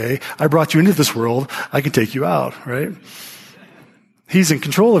holy way, I brought you into this world, I can take you out, right? He's in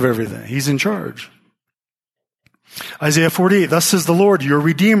control of everything. He's in charge. Isaiah 48, "Thus says the Lord, your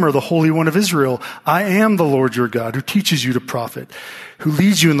Redeemer, the Holy One of Israel. I am the Lord your God, who teaches you to profit, who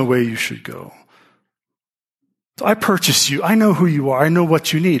leads you in the way you should go. So I purchased you. I know who you are. I know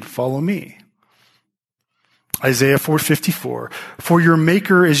what you need. Follow me." Isaiah 4:54, "For your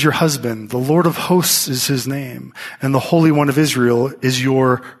Maker is your husband, the Lord of hosts is his name, and the Holy One of Israel is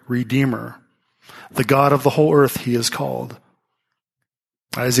your Redeemer. The God of the whole earth he is called."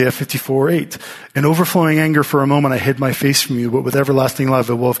 Isaiah 54:8, "In overflowing anger for a moment I hid my face from you, but with everlasting love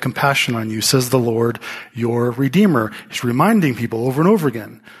I will have compassion on you, says the Lord, your Redeemer." He's reminding people over and over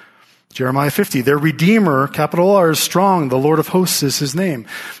again. Jeremiah 50, "Their Redeemer, capital R, is strong. The Lord of hosts is his name."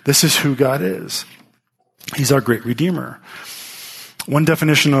 This is who God is. He's our great Redeemer. One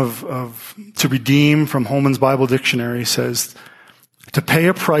definition of to redeem from Holman's Bible Dictionary says, to pay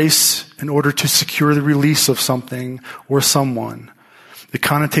a price in order to secure the release of something or someone. It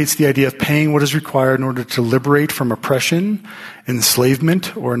connotates the idea of paying what is required in order to liberate from oppression,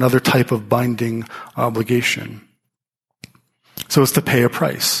 enslavement, or another type of binding obligation. So it's to pay a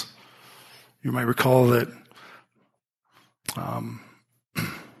price. You might recall that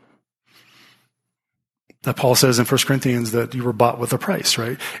that Paul says in 1 Corinthians that you were bought with a price,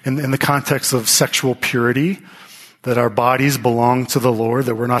 right? In the context of sexual purity, that our bodies belong to the Lord,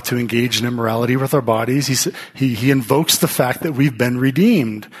 that we're not to engage in immorality with our bodies. He invokes the fact that we've been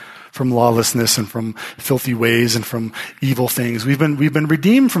redeemed from lawlessness and from filthy ways and from evil things. We've been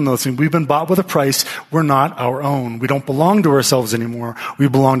redeemed from those things. We've been bought with a price. We're not our own. We don't belong to ourselves anymore. We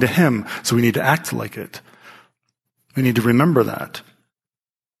belong to him. So we need to act like it. We need to remember that.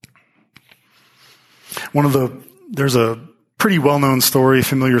 There's a pretty well-known story,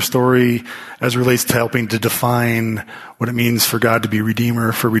 familiar story, as relates to helping to define what it means for God to be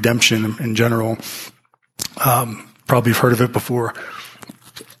Redeemer, for redemption in general. Probably you've heard of it before.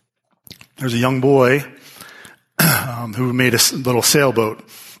 There's a young boy who made a little sailboat.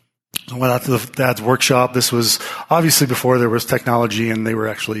 I went out to the dad's workshop. This was obviously before there was technology, and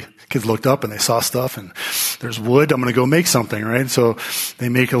kids looked up and they saw stuff, and there's wood. I'm going to go make something, right? So they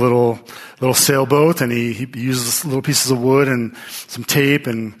make a little sailboat, and he uses little pieces of wood and some tape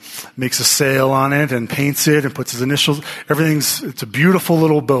and makes a sail on it and paints it and puts his initials. It's a beautiful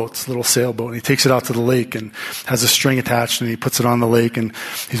little boat, little sailboat. And he takes it out to the lake and has a string attached, and he puts it on the lake, and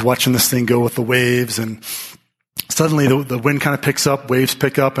he's watching this thing go with the waves, and suddenly the wind kind of picks up, waves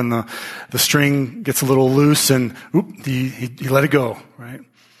pick up, and the string gets a little loose, and he let it go, right?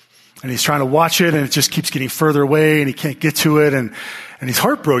 And he's trying to watch it, and it just keeps getting further away, and he can't get to it, and he's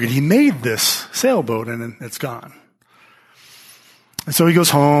heartbroken. He made this sailboat, and it's gone. And so he goes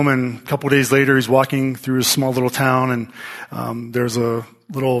home, and a couple of days later, he's walking through a small little town, and there's a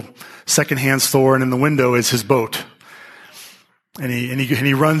little secondhand store, and in the window is his boat. And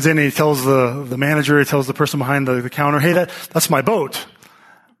he runs in, and he tells the manager, he tells the person behind the counter, "Hey, that's my boat.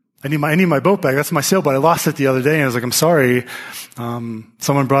 I need my boat back. That's my sailboat. I lost it the other day." And I was like, "I'm sorry.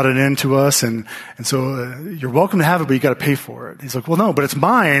 Someone brought it in to us, and so you're welcome to have it, but you got to pay for it." He's like, "Well, no, but it's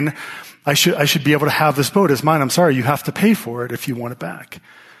mine. I should be able to have this boat. It's mine. I'm sorry. You have to pay for it if you want it back."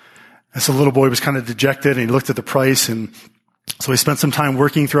 And so the little boy was kind of dejected, and he looked at the price, and so he spent some time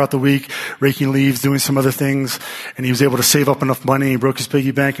working throughout the week, raking leaves, doing some other things, and he was able to save up enough money. He broke his piggy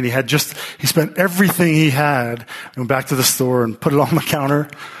bank, and he spent everything he had, and went back to the store and put it on the counter.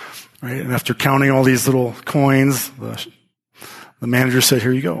 Right? And after counting all these little coins, the manager said,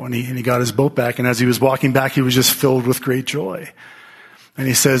 "Here you go." And he got his boat back. And as he was walking back, he was just filled with great joy. And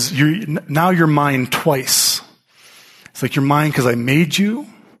he says, now you're mine twice. It's like, you're mine because I made you,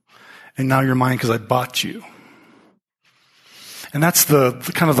 and now you're mine because I bought you. And that's the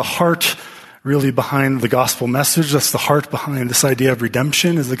kind of the heart really behind the gospel message. That's the heart behind this idea of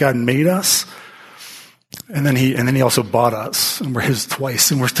redemption, is that God made us. And then he also bought us, and we're his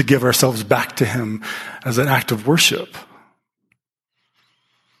twice, and we're to give ourselves back to him as an act of worship.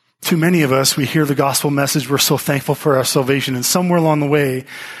 Too many of us, we hear the gospel message, we're so thankful for our salvation, and somewhere along the way,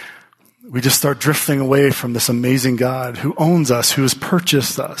 we just start drifting away from this amazing God who owns us, who has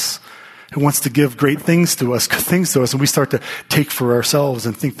purchased us, who wants to give great things to us, and we start to take for ourselves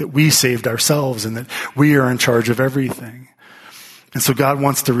and think that we saved ourselves and that we are in charge of everything. And so God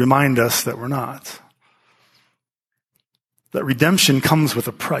wants to remind us that we're not. That redemption comes with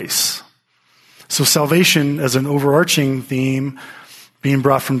a price. So salvation as an overarching theme, being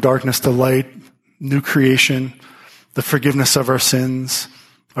brought from darkness to light, new creation, the forgiveness of our sins,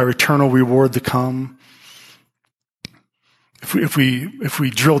 our eternal reward to come. If we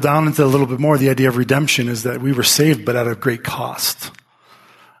drill down into a little bit more, the idea of redemption is that we were saved, but at a great cost.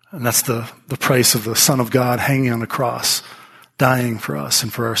 And that's the price of the Son of God hanging on the cross, dying for us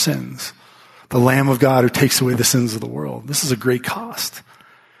and for our sins. The Lamb of God who takes away the sins of the world. This is a great cost.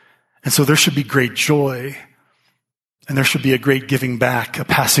 And so there should be great joy, and there should be a great giving back, a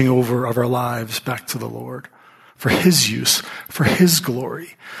passing over of our lives back to the Lord for his use, for his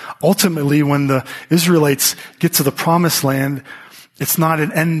glory. Ultimately, when the Israelites get to the promised land, it's not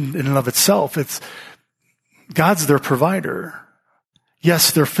an end in and of itself. It's God's their provider.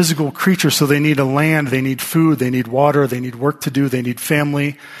 Yes, they're physical creatures, so they need a land, they need food, they need water, they need work to do, they need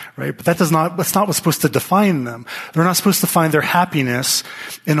family, right? But that's not what's supposed to define them. They're not supposed to find their happiness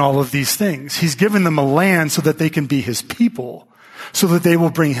in all of these things. He's given them a land so that they can be his people, so that they will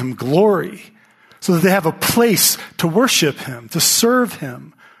bring him glory, so that they have a place to worship him, to serve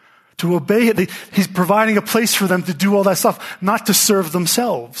him, to obey. He's providing a place for them to do all that stuff, not to serve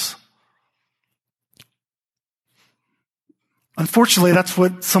themselves. Unfortunately, that's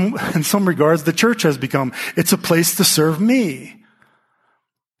what in some regards, the church has become. It's a place to serve me.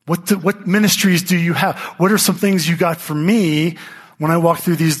 What ministries do you have? What are some things you got for me when I walk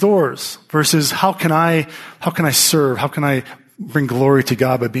through these doors? Versus how can I serve? How can I bring glory to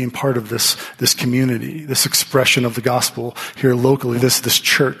God by being part of this community, this expression of the gospel here locally, this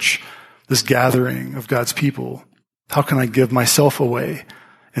church, this gathering of God's people? How can I give myself away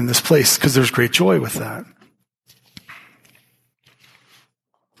in this place? Because there's great joy with that.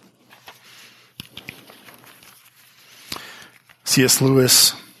 C.S.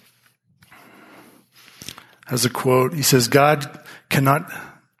 Lewis has a quote. He says, God cannot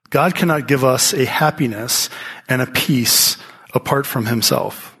give us a happiness and a peace apart from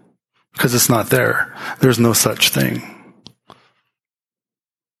himself, because it's not there. There's no such thing.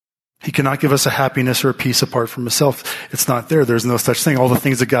 He cannot give us a happiness or a peace apart from himself. It's not there. There's no such thing. All the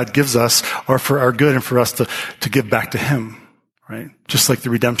things that God gives us are for our good and for us to give back to him, right? Just like the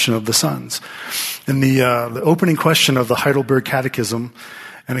redemption of the sons. And the opening question of the Heidelberg Catechism,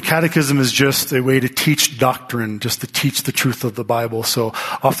 and a catechism is just a way to teach doctrine, just to teach the truth of the Bible. So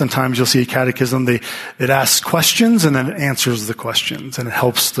oftentimes you'll see a catechism, it asks questions and then it answers the questions, and it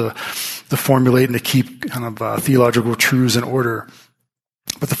helps to formulate and to keep kind of theological truths in order.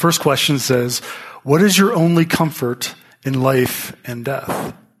 But the first question says, what is your only comfort in life and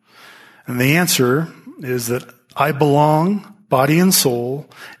death? And the answer is that I belong, body and soul,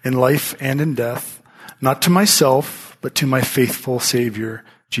 in life and in death, not to myself, but to my faithful Savior,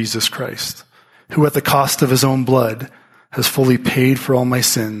 Jesus Christ, who at the cost of his own blood has fully paid for all my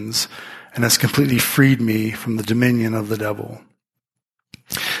sins and has completely freed me from the dominion of the devil.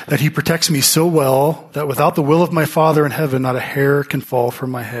 That he protects me so well that without the will of my Father in heaven, not a hair can fall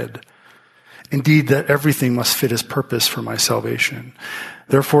from my head. Indeed, that everything must fit his purpose for my salvation.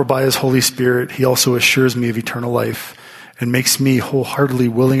 Therefore, by his Holy Spirit, he also assures me of eternal life and makes me wholeheartedly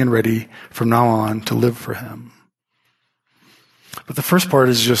willing and ready from now on to live for him. But the first part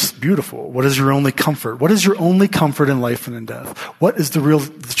is just beautiful. What is your only comfort? What is your only comfort in life and in death? What is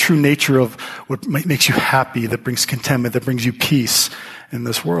the true nature of what makes you happy, that brings contentment, that brings you peace in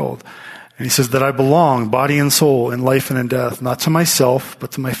this world? And he says that I belong, body and soul, in life and in death, not to myself,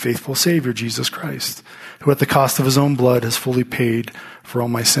 but to my faithful Savior, Jesus Christ, who at the cost of his own blood has fully paid for all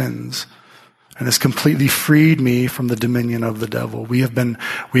my sins and has completely freed me from the dominion of the devil. We have been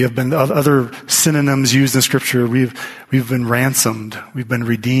other synonyms used in Scripture. We've been ransomed. We've been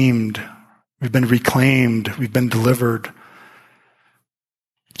redeemed. We've been reclaimed. We've been delivered.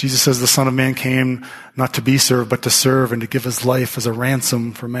 Jesus says the Son of Man came not to be served, but to serve and to give his life as a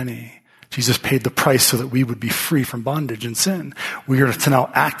ransom for many. Jesus paid the price so that we would be free from bondage and sin. We are to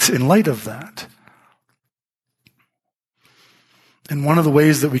now act in light of that. And one of the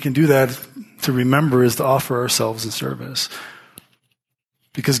ways that we can do that, to remember, is to offer ourselves in service.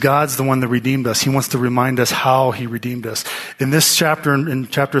 Because God's the one that redeemed us. He wants to remind us how he redeemed us. In this chapter, in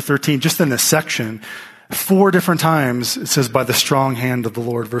chapter 13, just in this section, 4 different times it says, by the strong hand of the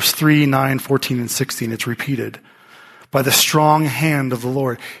Lord. Verse 3, 9, 14, and 16, it's repeated. By the strong hand of the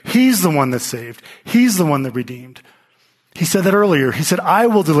Lord. He's the one that saved. He's the one that redeemed. He said that earlier. He said, I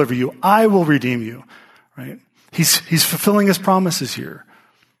will deliver you. I will redeem you. Right? He's fulfilling his promises here.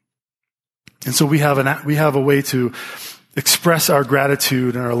 And so we have a way to express our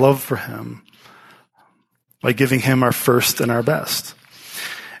gratitude and our love for him by giving him our first and our best.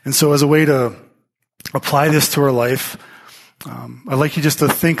 And so as a way to apply this to our life, I'd like you just to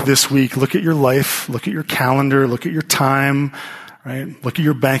think this week, look at your life, look at your calendar, look at your time, right? Look at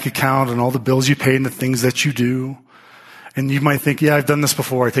your bank account and all the bills you pay and the things that you do. And you might think, yeah, I've done this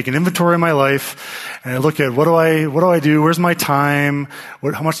before. I take an inventory of my life and I look at what do I do? Where's my time?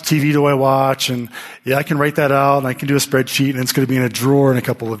 How much TV do I watch? And yeah, I can write that out and I can do a spreadsheet and it's going to be in a drawer in a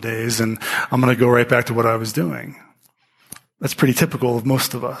couple of days and I'm going to go right back to what I was doing. That's pretty typical of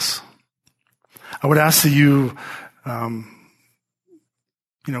most of us. I would ask that you,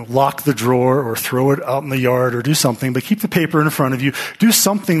 lock the drawer or throw it out in the yard or do something, but keep the paper in front of you. Do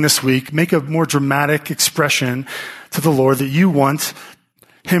something this week. Make a more dramatic expression to the Lord that you want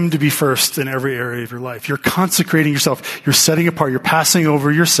him to be first in every area of your life. You're consecrating yourself. You're setting apart. You're passing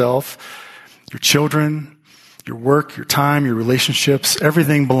over yourself, your children, your work, your time, your relationships.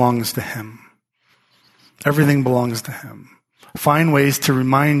 Everything belongs to him. Everything belongs to him. Find ways to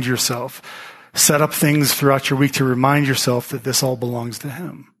remind yourself. Set up things throughout your week to remind yourself that this all belongs to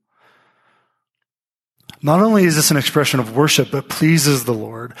him. Not only is this an expression of worship, but pleases the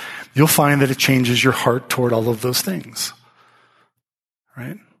Lord, you'll find that it changes your heart toward all of those things.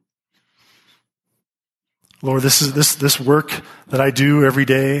 Right? Lord, this work that I do every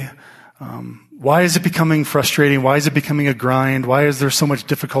day, why is it becoming frustrating? Why is it becoming a grind? Why is there so much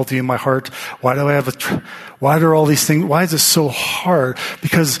difficulty in my heart? Why are all these things, why is it so hard?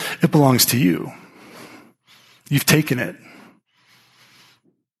 Because it belongs to you. You've taken it.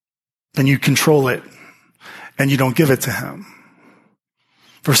 And you control it. And you don't give it to him.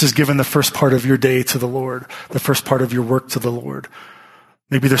 Versus giving the first part of your day to the Lord, the first part of your work to the Lord.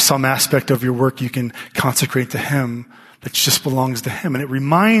 Maybe there's some aspect of your work you can consecrate to him that just belongs to him. And it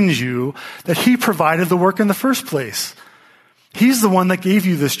reminds you that he provided the work in the first place. He's the one that gave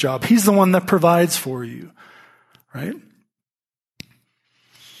you this job. He's the one that provides for you. Right?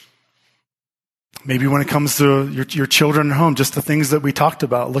 Maybe when it comes to your children at home, just the things that we talked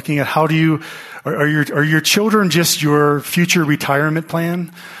about, looking at are your children just your future retirement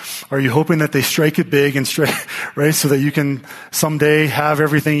plan? Are you hoping that they strike it big and right, so that you can someday have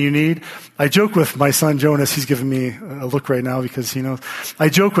everything you need? I joke with my son Jonas. He's giving me a look right now because he knows. I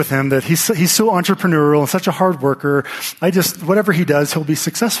joke with him that he's so entrepreneurial and such a hard worker. Whatever he does, he'll be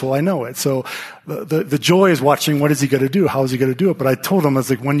successful. I know it. So the joy is watching what is he going to do? How is he going to do it? But I told him, I was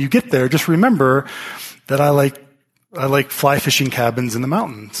like, when you get there, just remember that I like fly fishing cabins in the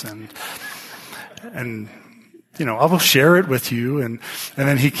mountains, and I will share it with you. And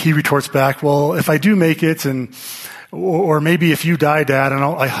then he retorts back, well, if I do make it, or maybe if you die, Dad, and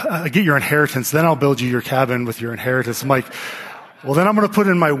I get your inheritance, then I'll build you your cabin with your inheritance. I'm like, well, then I'm going to put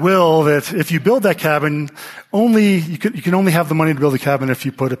in my will that if you build that cabin, you can only have the money to build a cabin if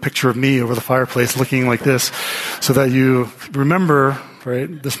you put a picture of me over the fireplace looking like this, so that you remember,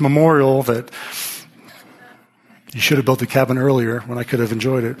 right, this memorial that you should have built the cabin earlier when I could have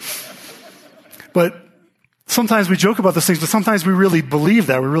enjoyed it. But sometimes we joke about those things, but sometimes we really believe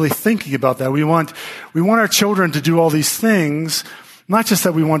that. We're really thinking about that. We want our children to do all these things, not just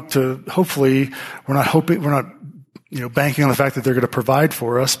that we want to, hopefully, we're not banking on the fact that they're going to provide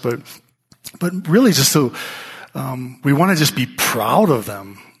for us, but really just so, we want to just be proud of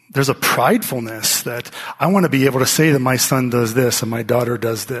them. There's a pridefulness that I want to be able to say that my son does this and my daughter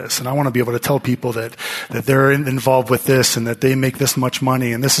does this. And I want to be able to tell people that they're involved with this and that they make this much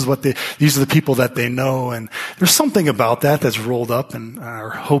money and this is these are the people that they know. And there's something about that that's rolled up in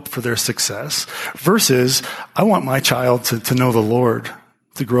our hope for their success versus I want my child to know the Lord,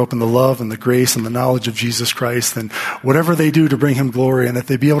 to grow up in the love and the grace and the knowledge of Jesus Christ, and whatever they do to bring him glory, and that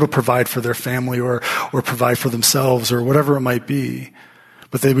they be able to provide for their family or provide for themselves or whatever it might be.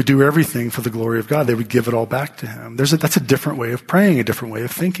 But they would do everything for the glory of God. They would give it all back to him. That's a different way of praying, a different way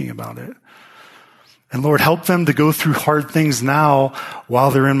of thinking about it. And Lord, help them to go through hard things now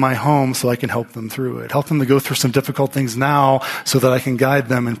while they're in my home so I can help them through it. Help them to go through some difficult things now so that I can guide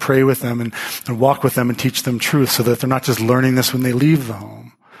them and pray with them and walk with them and teach them truth so that they're not just learning this when they leave the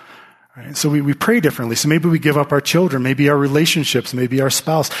home. Right? So we pray differently. So maybe we give up our children, maybe our relationships, maybe our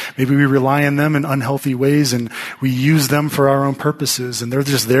spouse. Maybe we rely on them in unhealthy ways and we use them for our own purposes and they're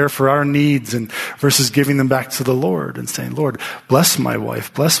just there for our needs and versus giving them back to the Lord and saying, Lord, bless my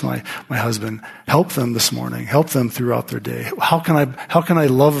wife, bless my husband, help them this morning, help them throughout their day. How can I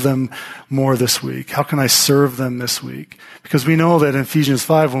love them more this week? How can I serve them this week? Because we know that in Ephesians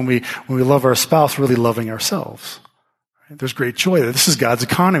 5, when we love our spouse, we're really loving ourselves. There's great joy that this is God's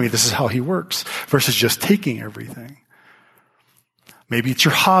economy. This is how he works versus just taking everything. Maybe it's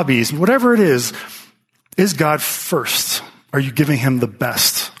your hobbies. Whatever it is God first? Are you giving him the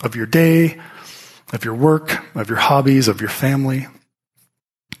best of your day, of your work, of your hobbies, of your family?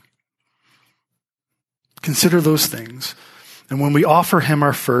 Consider those things. And when we offer him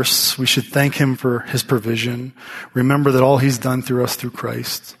our firsts, we should thank him for his provision. Remember that all he's done through us through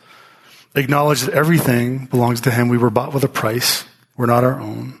Christ. Acknowledge that everything belongs to him. We were bought with a price. We're not our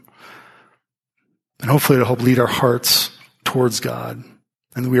own. And hopefully it'll help lead our hearts towards God.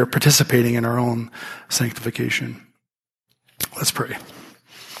 And we are participating in our own sanctification. Let's pray.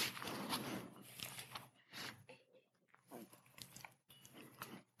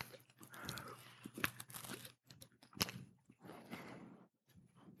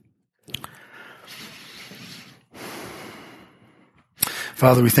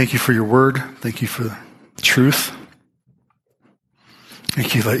 Father, we thank you for your word. Thank you for truth.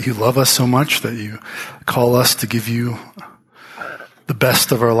 Thank you that you love us so much, that you call us to give you the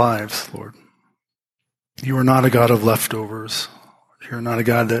best of our lives, Lord. You are not a God of leftovers. You're not a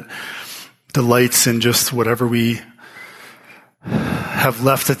God that delights in just whatever we have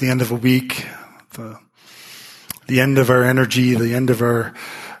left at the end of a week, the end of our energy, the end of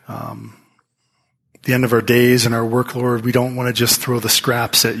our days and our work, Lord. We don't want to just throw the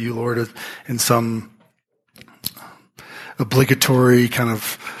scraps at you, Lord, in some obligatory kind of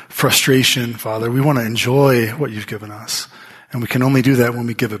frustration, Father. We want to enjoy what you've given us. And we can only do that when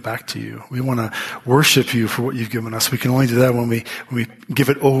we give it back to you. We want to worship you for what you've given us. We can only do that when we give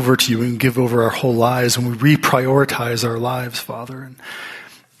it over to you, when we give over our whole lives, when we reprioritize our lives, Father. And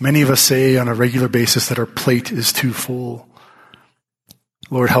many of us say on a regular basis that our plate is too full.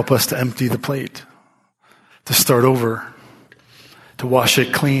 Lord, help us to empty the plate, to start over, to wash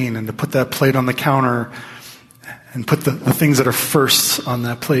it clean, and to put that plate on the counter and put the things that are first on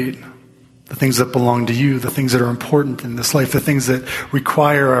that plate, the things that belong to you, the things that are important in this life, the things that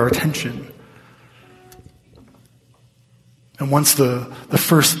require our attention. And once the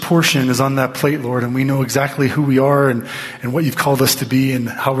first portion is on that plate, Lord, and we know exactly who we are and what you've called us to be and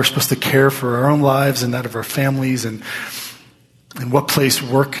how we're supposed to care for our own lives and that of our families and what place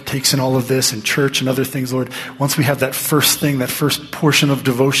work takes in all of this and church and other things, Lord, once we have that first thing, that first portion of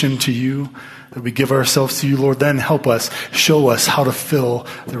devotion to you, that we give ourselves to you, Lord, then help us, show us how to fill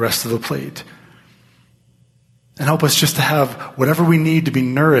the rest of the plate. And help us just to have whatever we need to be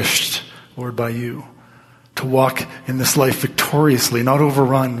nourished, Lord, by you. To walk in this life victoriously, not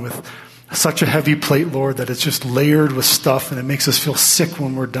overrun with such a heavy plate, Lord, that it's just layered with stuff and it makes us feel sick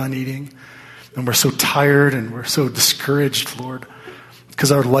when we're done eating. And we're so tired and we're so discouraged, Lord,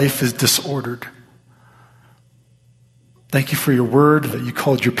 because our life is disordered. Thank you for your word that you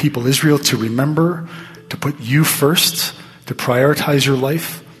called your people Israel to remember, to put you first, to prioritize your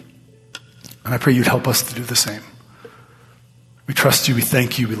life. And I pray you'd help us to do the same. We trust you, we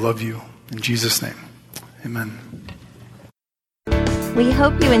thank you, we love you. In Jesus' name. Amen. We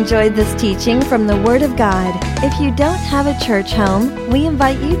hope you enjoyed this teaching from the Word of God. If you don't have a church home, we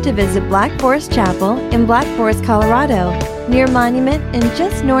invite you to visit Black Forest Chapel in Black Forest, Colorado, near Monument and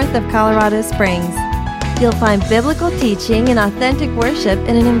just north of Colorado Springs. You'll find biblical teaching and authentic worship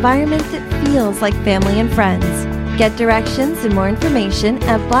in an environment that feels like family and friends. Get directions and more information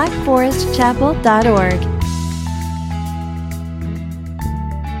at blackforestchapel.org.